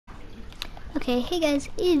Okay, hey guys,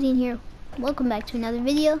 Dean here. Welcome back to another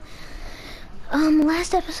video.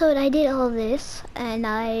 Last episode I did all this and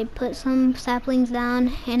I put some saplings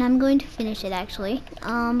down and I'm going to finish it actually.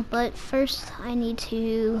 But first I need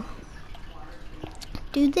to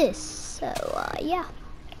do this. So yeah,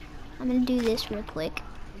 I'm gonna do this real quick.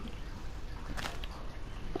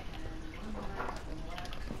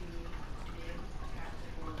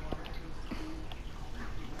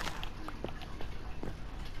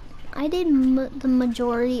 I did the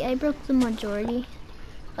majority. I broke the majority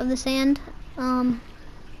of the sand.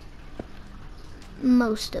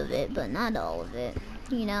 Most of it, but not all of it.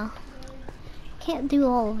 You know, can't do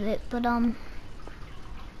all of it, but I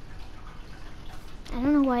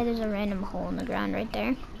don't know why there's a random hole in the ground right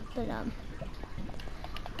there, but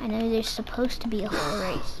I know there's supposed to be a hole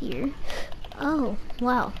right here. Oh,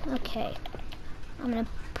 wow. Okay, I'm gonna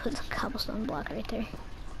put a cobblestone block right there.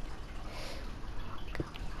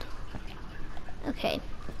 Okay.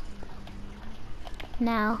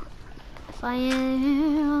 Now, if I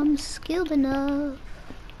am skilled enough,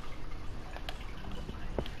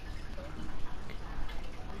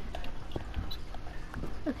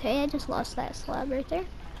 okay, I just lost that slab right there.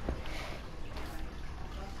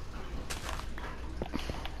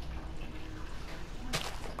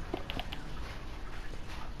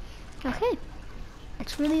 Okay,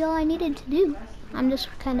 that's really all I needed to do. I'm just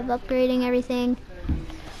kind of upgrading everything.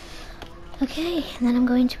 Okay, and then I'm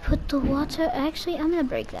going to put the water. Actually, I'm gonna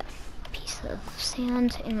break that piece of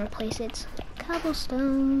sand and replace its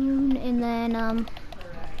cobblestone, and then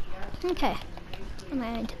okay, I'm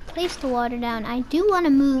going to place the water down. I do want to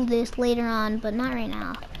move this later on, but not right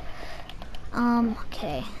now.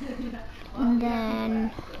 Okay, and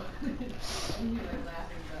then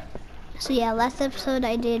so yeah, last episode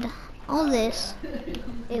I did all this.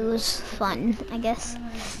 It was fun, I guess.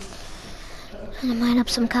 I'm gonna mine up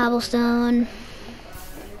some cobblestone.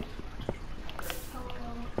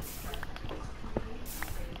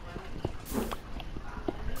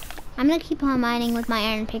 I'm gonna keep on mining with my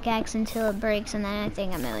iron pickaxe until it breaks, and then I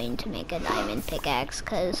think I'm going to make a diamond pickaxe,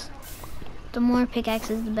 because the more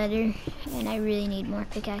pickaxes the better, and I really need more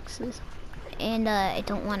pickaxes. And I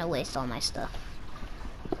don't want to waste all my stuff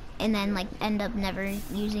and then like end up never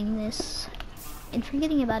using this and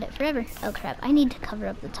forgetting about it forever. Oh crap, I need to cover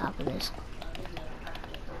up the top of this.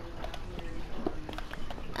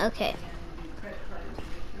 Okay.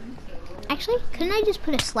 Actually, couldn't I just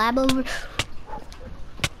put a slab over?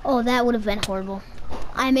 Oh, that would have been horrible.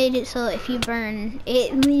 I made it so if you burn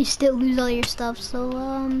it, you still lose all your stuff. So,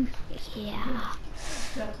 yeah.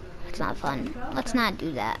 It's not fun. Let's not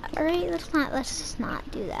do that. Alright, let's just not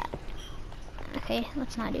do that. Okay,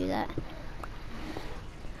 let's not do that.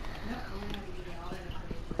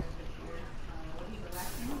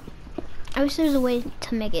 I wish there was a way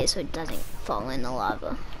to make it so it doesn't fall in the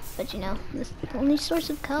lava. But you know, this is the only source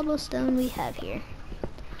of cobblestone we have here.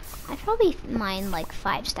 I probably mined like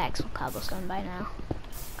 5 stacks of cobblestone by now.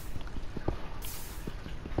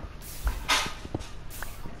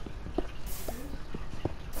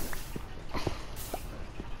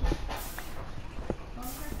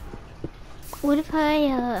 What if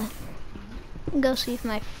I go see if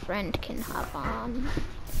my friend can hop on?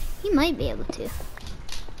 He might be able to.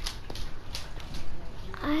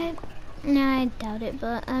 I doubt it,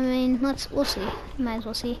 but I mean, we'll see. Might as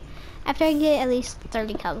well see. After I get at least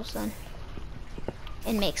 30 cobblestone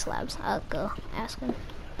and make slabs, I'll go ask him.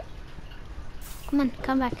 Come on,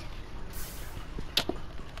 come back.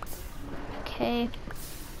 Okay,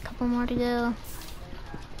 a couple more to go.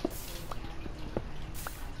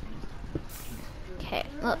 Okay,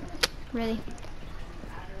 oh, really?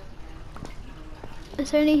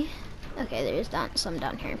 Is there any? Okay, there's some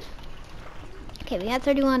down here. Okay, we got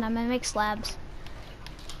 31. I'm gonna make slabs.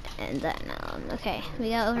 And then, okay, we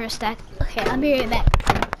got over a stack. Okay, I'll be right back.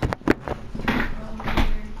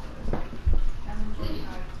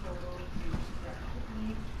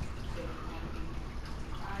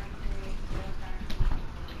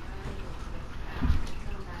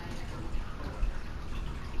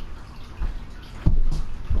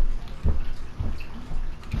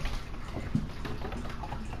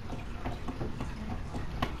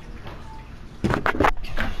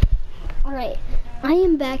 Alright, I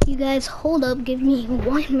am back, you guys. Hold up, give me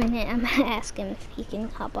 1 minute. I'm gonna ask him if he can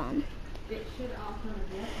hop on.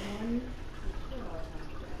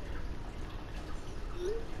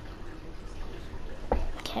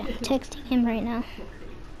 Okay, I'm texting him right now.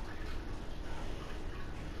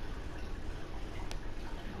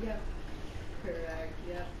 Yep, correct,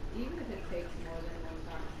 yep. Even if it takes more than one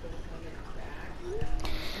time to put something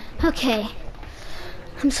back. Okay.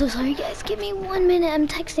 I'm so sorry, guys. Give me 1 minute. I'm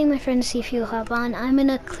texting my friend to see if he'll hop on. I'm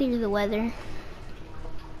gonna clear the weather.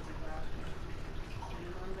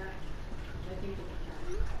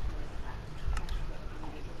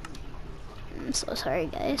 I'm so sorry,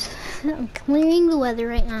 guys. I'm clearing the weather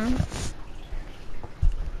right now.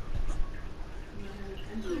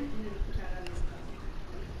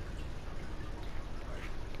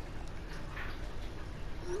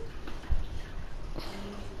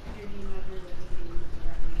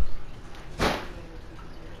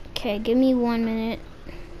 Okay, give me 1 minute.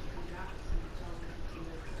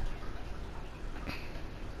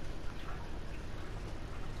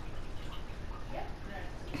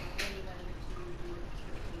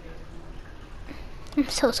 I'm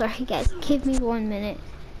so sorry, guys. Give me 1 minute.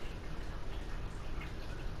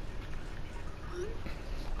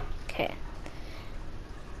 Okay.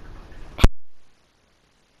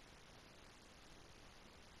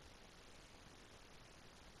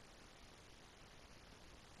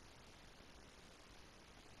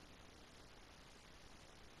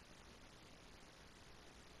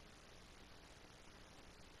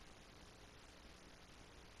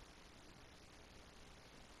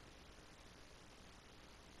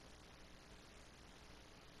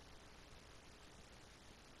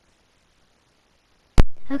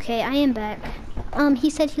 Okay, I am back. He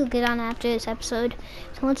said he'll get on after this episode.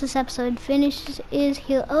 So once this episode finishes,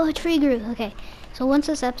 oh, a tree grew. Okay, so once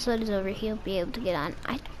this episode is over, he'll be able to get on.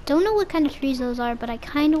 I don't know what kind of trees those are, but I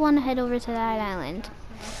kind of want to head over to that island.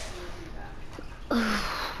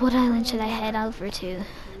 What island should I head over to?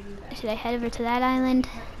 Should I head over to that island?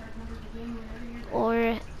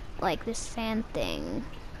 Or, like, this sand thing?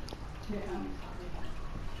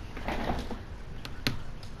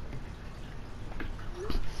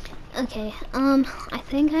 Okay, I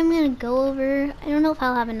think I'm gonna go over, I don't know if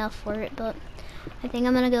I'll have enough for it, but I think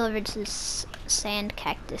I'm gonna go over to this sand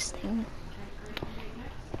cactus thing.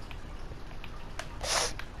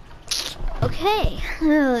 Okay,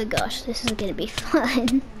 oh gosh, this is gonna be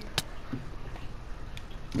fun.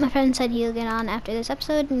 My friend said he'll get on after this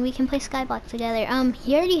episode and we can play Skyblock together.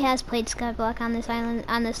 He already has played Skyblock on this island,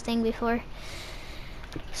 on this thing before.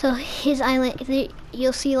 So his island,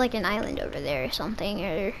 you'll see like an island over there or something,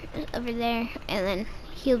 or over there, and then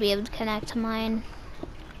he'll be able to connect to mine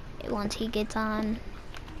once he gets on.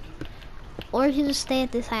 Or he'll just stay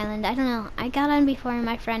at this island, I don't know. I got on before and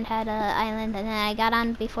my friend had an island, and then I got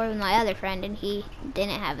on before with my other friend and he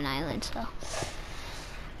didn't have an island, so.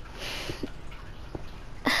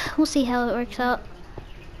 We'll see how it works out.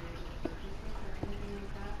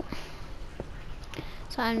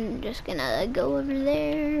 So I'm just gonna go over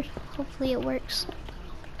there. Hopefully it works.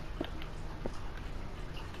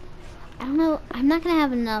 I don't know. I'm not gonna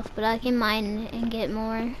have enough, but I can mine and get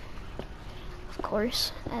more. Of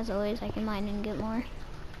course, as always, I can mine and get more.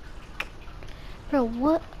 Bro,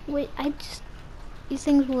 what? Wait, these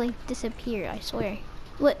things will like disappear, I swear.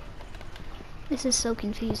 What? This is so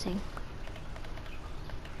confusing.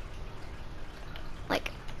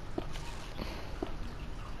 Like.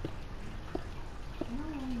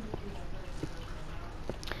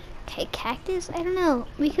 Okay, cactus? I don't know.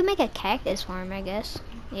 We could make a cactus farm, I guess.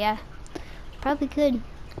 Yeah, probably could.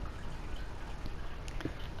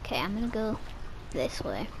 Okay, I'm gonna go this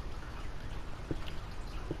way.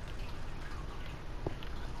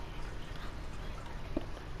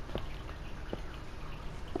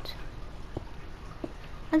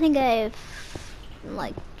 I think I've,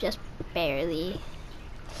 like, just barely.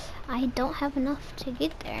 I don't have enough to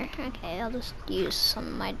get there. Okay, I'll just use some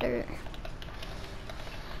of my dirt.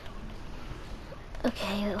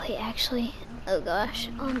 Okay, wait, actually, oh gosh,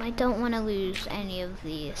 I don't want to lose any of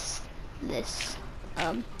this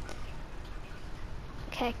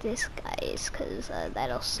cactus, guys, because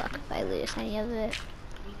that'll suck if I lose any of it.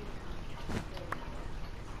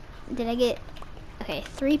 Did I get, okay,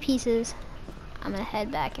 3 pieces. I'm gonna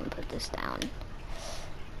head back and put this down.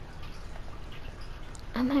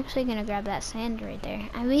 I'm actually gonna grab that sand right there.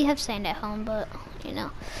 I mean, we have sand at home, but, you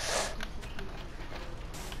know.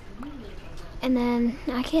 And then,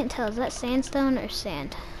 I can't tell, is that sandstone or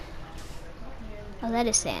sand? Oh, that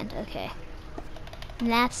is sand, okay.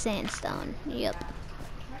 And that's sandstone, yep.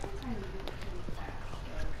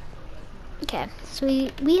 Okay, so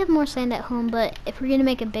we have more sand at home, but if we're gonna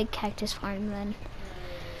make a big cactus farm, then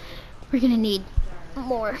we're gonna need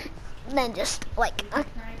more than just like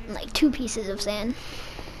 2 pieces of sand.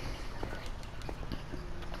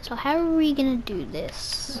 So how are we gonna do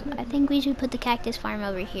this? I think we should put the cactus farm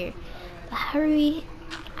over here. But how are we?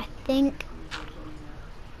 I think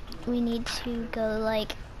we need to go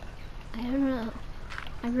like, I don't know.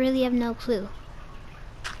 I really have no clue.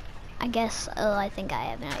 I guess, oh, I think I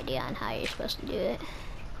have an idea on how you're supposed to do it.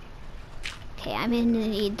 Okay, I'm gonna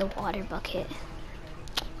need the water bucket.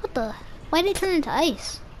 What the? Why did it turn into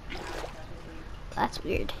ice? That's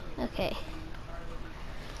weird. Okay.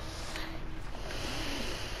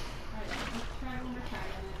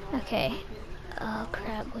 Okay. Oh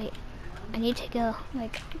crap, wait. I need to go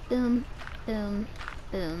like boom, boom,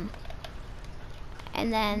 boom.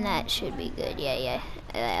 And then that should be good. Yeah.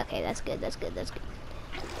 Okay, that's good, that's good, that's good.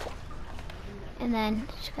 And then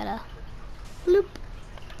just gotta bloop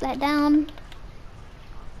that down.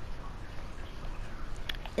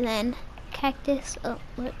 And then cactus. Oh,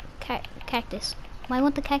 what? Cactus. Why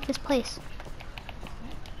won't the cactus place?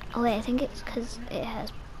 Oh wait, I think it's because it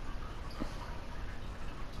has.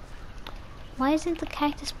 Why isn't the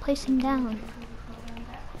cactus placing down?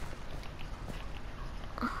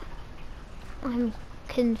 I'm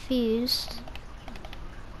confused.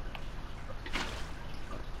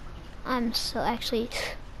 I'm so actually.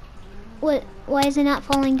 What? Why is it not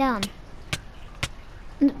falling down?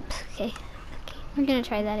 Okay, we're gonna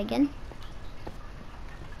try that again.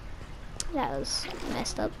 That was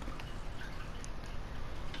messed up.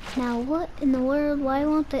 Now what in the world? Why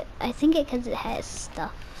won't it? I think it because it has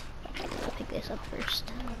stuff. I'll pick this up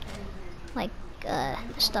first. Like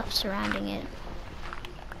stuff surrounding it.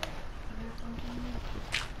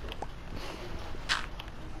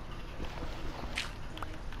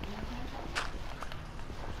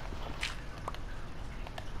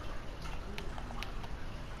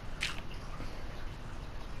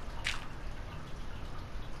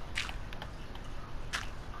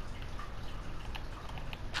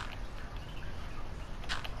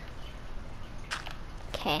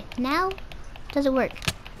 Okay, now does it work?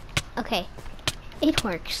 Okay, it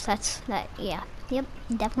works. Yeah, yep,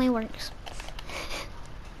 definitely works.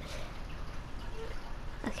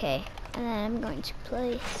 Okay, and then I'm going to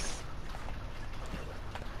place.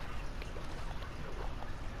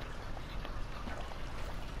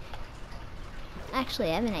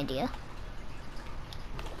 Actually, I have an idea.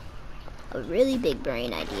 A really big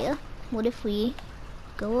brain idea. What if we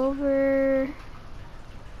go over?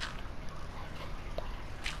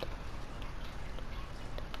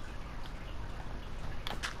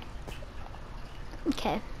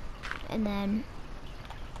 Okay, and then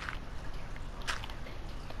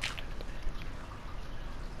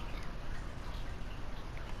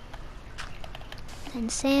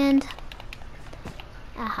sand.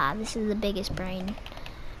 Aha, this is the biggest brain.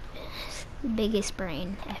 The biggest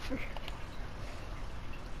brain ever.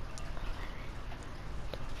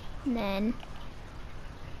 And then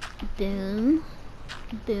boom,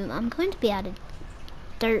 boom. I'm going to be out of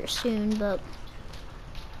dirt soon, but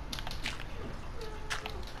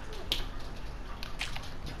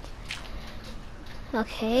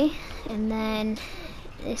okay, and then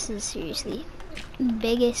this is seriously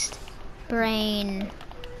biggest brain.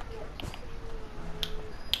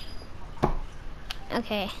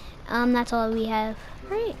 Okay, that's all we have.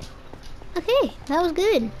 Right. Okay, that was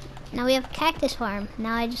good. Now we have a cactus farm.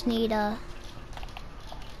 Now I just need did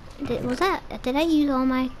I use all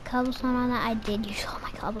my cobblestone on that? I did use all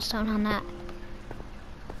my cobblestone on that.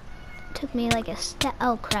 It took me like a step.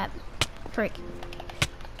 Oh crap. Frick.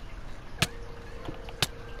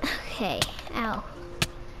 Okay, ow.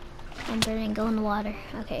 I'm burning, go in the water.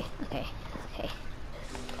 Okay.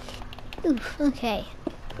 Oof, okay.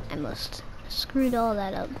 I must screwed all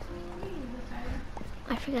that up.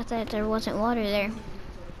 I forgot that there wasn't water there.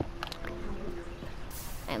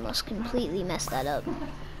 I must completely mess that up.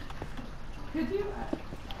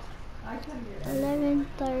 11,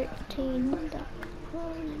 13.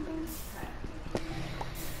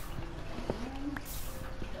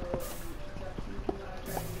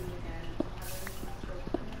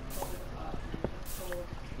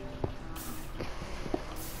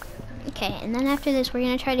 Okay, and then after this, we're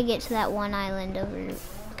gonna try to get to that one island over,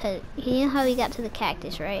 cause you know how we got to the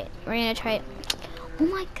cactus, right? We're gonna try. Oh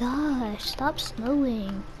my gosh! Stop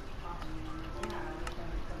slowing.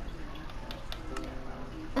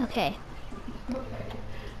 Okay.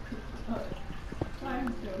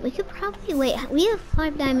 We could probably wait. We have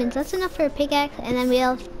 5 diamonds. That's enough for a pickaxe, and then we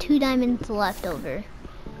have 2 diamonds left over.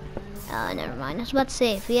 Never mind. I was about to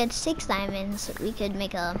say if we had 6 diamonds, we could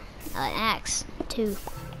make an axe too.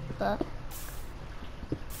 But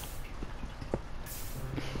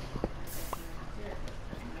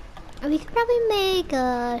we could probably make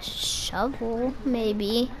a shovel,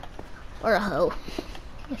 maybe, or a hoe,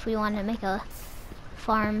 if we want to make a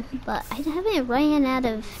farm. But I haven't ran out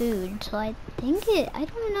of food, so I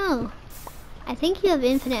don't know. I think you have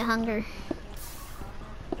infinite hunger.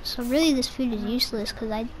 So really this food is useless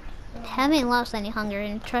because Haven't lost any hunger,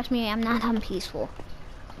 and trust me, I'm not on peaceful.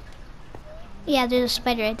 Yeah, there's a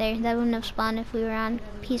spider right there. That wouldn't have spawned if we were on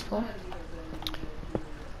peaceful.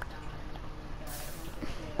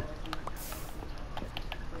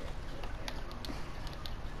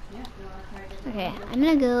 Okay, I'm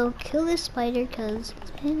gonna go kill this spider because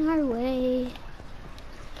it's in our way.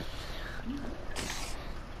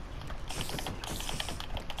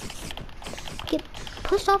 Get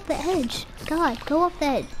pushed off the edge. God, go off the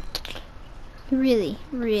edge. Really,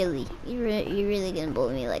 really, you're really gonna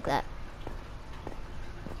bully me like that.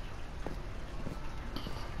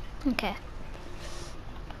 Okay.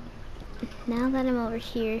 Now that I'm over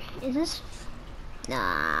here, is this...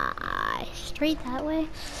 Nah, straight that way?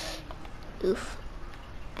 Oof.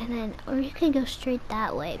 And then, or you can go straight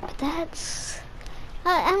that way, but that's...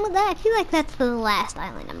 I feel like that's the last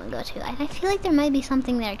island I'm gonna go to. I feel like there might be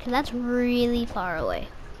something there, because that's really far away.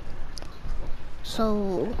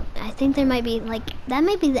 So, I think there might be, like, that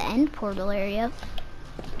might be the end portal area.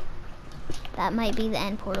 That might be the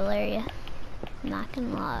end portal area. I'm not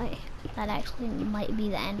gonna lie. That actually might be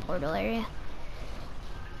the end portal area.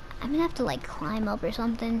 I'm gonna have to, like, climb up or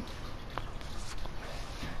something.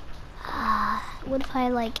 What if I,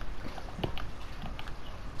 like...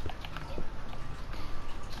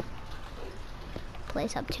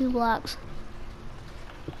 place up 2 blocks?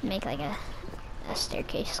 Make, like, a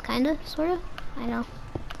staircase, kinda, sorta? I know.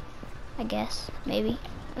 I guess, maybe.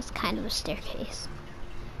 That's kind of a staircase.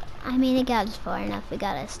 I mean, it got us far enough. It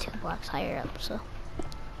got us 2 blocks higher up, so.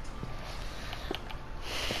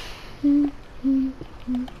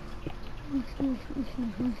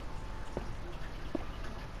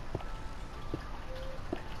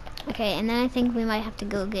 Okay, and then I think we might have to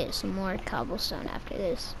go get some more cobblestone after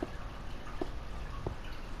this.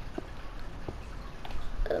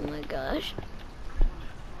 Oh my gosh.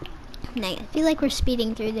 I feel like we're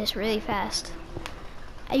speeding through this really fast.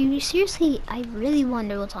 I really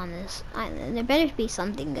wonder what's on this island. There better be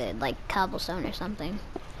something good, like cobblestone or something.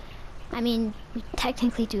 I mean, we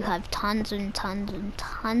technically do have tons and tons and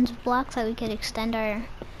tons of blocks that we could extend our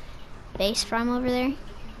base from over there.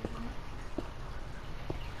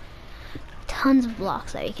 Tons of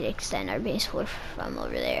blocks that we could extend our base from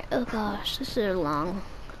over there. Oh gosh, this is long.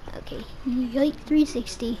 Okay, yike,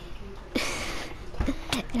 360.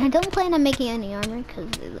 And I don't plan on making any armor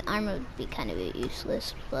because the armor would be kind of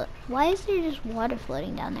useless. But why is there just water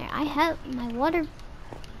floating down there? I have my water.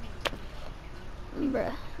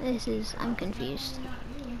 Bruh, I'm confused.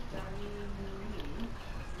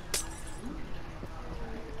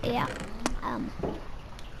 Yeah.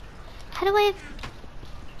 How do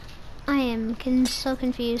I am so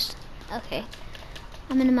confused. Okay.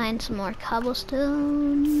 I'm gonna mine some more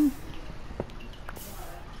cobblestone.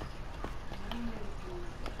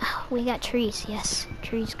 Oh, we got trees, yes.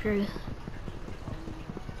 Trees grew.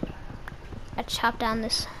 I chopped down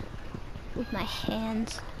this with my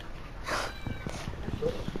hands.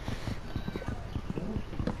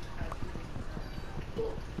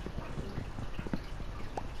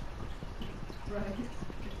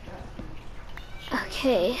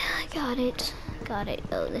 Okay, I got it. Got it.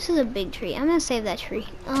 Oh, this is a big tree. I'm gonna save that tree.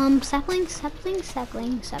 Sapling, sapling,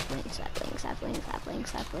 sapling, sapling, sapling, sapling, sapling,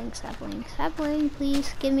 sapling, sapling, sapling,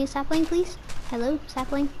 please. Give me a sapling, please. Hello,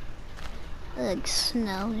 sapling. Ugh,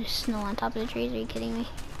 snow. There's snow on top of the trees. Are you kidding me?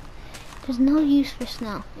 There's no use for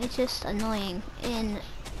snow. It's just annoying and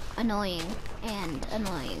annoying and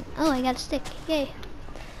annoying. Oh, I got a stick. Yay.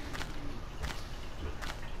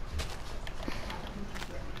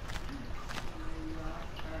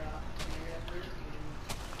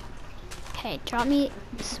 Okay, drop me.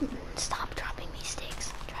 Stop dropping me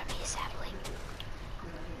sticks. Drop me a sapling.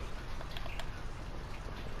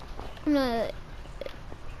 I'm gonna.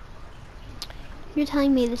 You're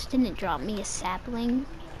telling me this didn't drop me a sapling?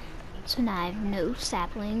 So now I have no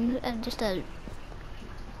sapling. Just a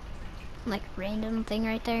like random thing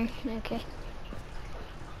right there. Okay.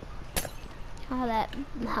 How that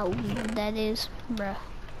is, bruh.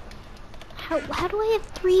 How do I have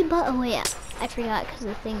 3 oh yeah. I forgot because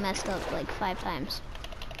the thing messed up like 5 times.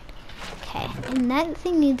 Okay, and that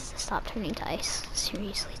thing needs to stop turning to ice.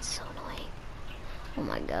 Seriously, it's so annoying. Oh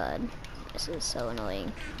my god, this is so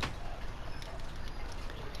annoying.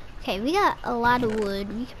 Okay, we got a lot of wood.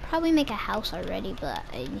 We could probably make a house already, but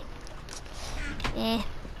eh.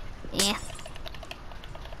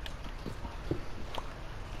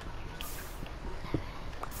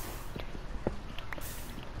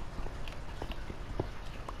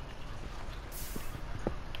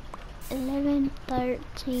 11,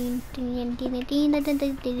 13,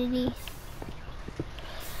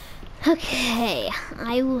 okay,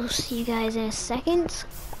 I will see you guys in a second.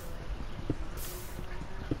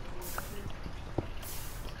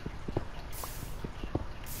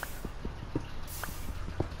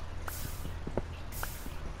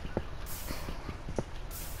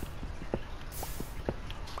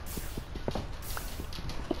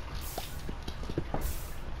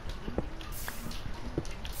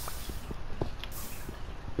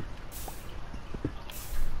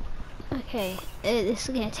 Okay, this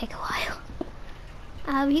is gonna take a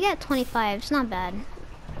while. We got 25, it's not bad.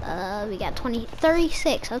 We got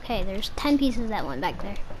 36, okay, there's 10 pieces that went back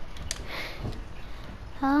there.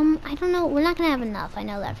 I don't know, we're not gonna have enough, I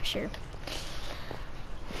know that for sure.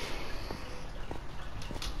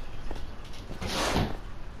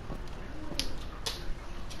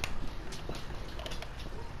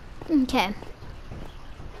 Okay.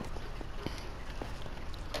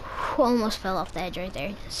 Almost fell off the edge right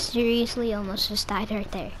there. Seriously, almost just died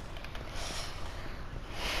right there.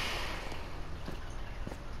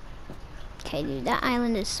 Okay, dude, that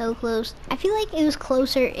island is so close. I feel like it was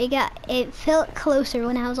closer. It felt closer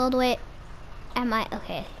when I was all the way at my,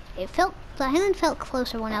 okay. The island felt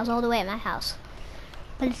closer when I was all the way at my house.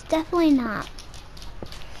 But it's definitely not.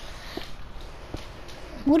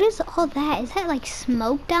 What is all that? Is that like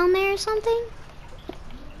smoke down there or something?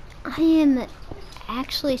 I am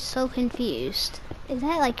actually so confused. Is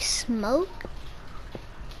that like smoke?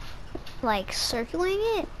 Like circling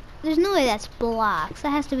it? There's no way that's blocks.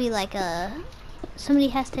 That has to be like somebody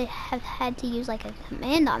has to have had to use like a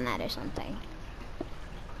command on that or something.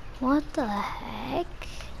 What the heck?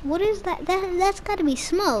 What is that? That's gotta be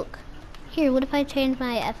smoke. Here, what if I change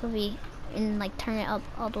my FOV and like turn it up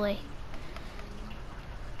all the way?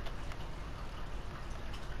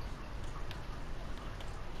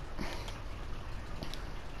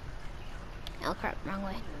 Oh crap, wrong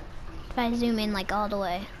way. If I zoom in like all the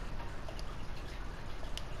way.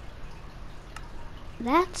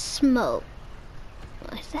 That's smoke.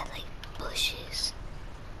 Is that like bushes?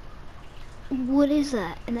 What is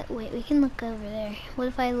that? And wait, we can look over there. What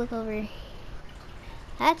if I look over?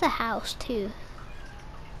 That's a house too.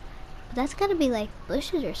 That's gotta be like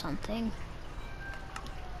bushes or something.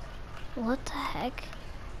 What the heck?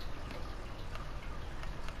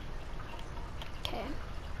 Okay.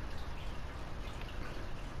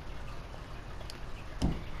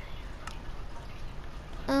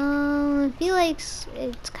 I feel like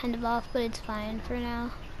it's kind of off, but it's fine for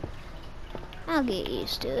now. I'll get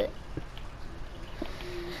used to it.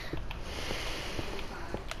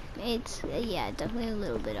 It's, yeah, definitely a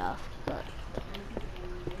little bit off, but.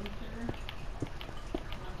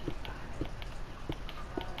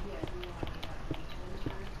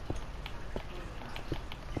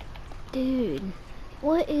 Dude,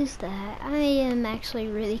 what is that? I am actually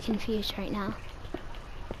really confused right now.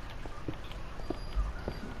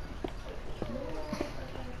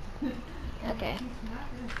 Okay.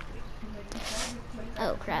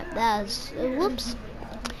 Oh crap, that was, whoops.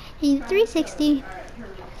 360.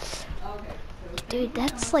 Dude,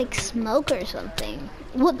 that's like smoke or something.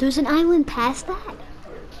 What, there's an island past that?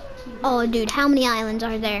 Oh dude, how many islands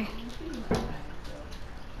are there?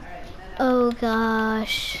 Oh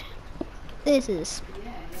gosh. This is...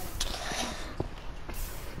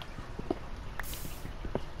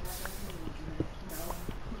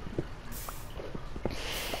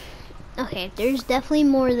 Okay, there's definitely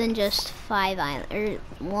more than just 5 islands. Or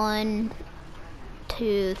 1,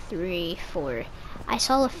 2, 3, 4. I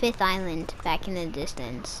saw a 5th island back in the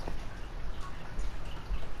distance.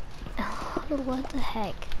 Oh, what the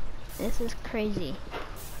heck? This is crazy.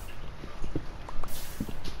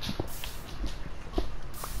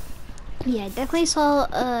 Yeah, I definitely saw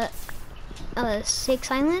a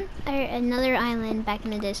 6th island, or another island back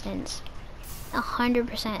in the distance.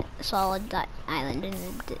 100% saw that island in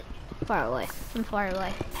the far away,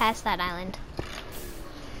 past that island.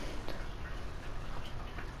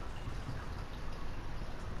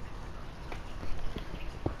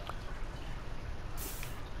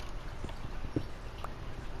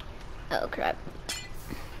 Oh crap.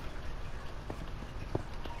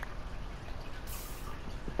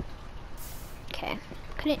 Okay,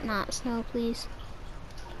 could it not snow please?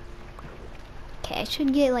 Okay, I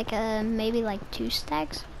should get like maybe like 2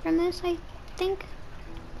 stacks from this, I think.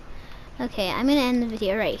 Okay, I'm gonna end the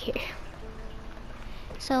video right here.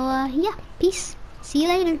 So yeah, peace. See you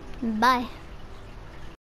later. Bye.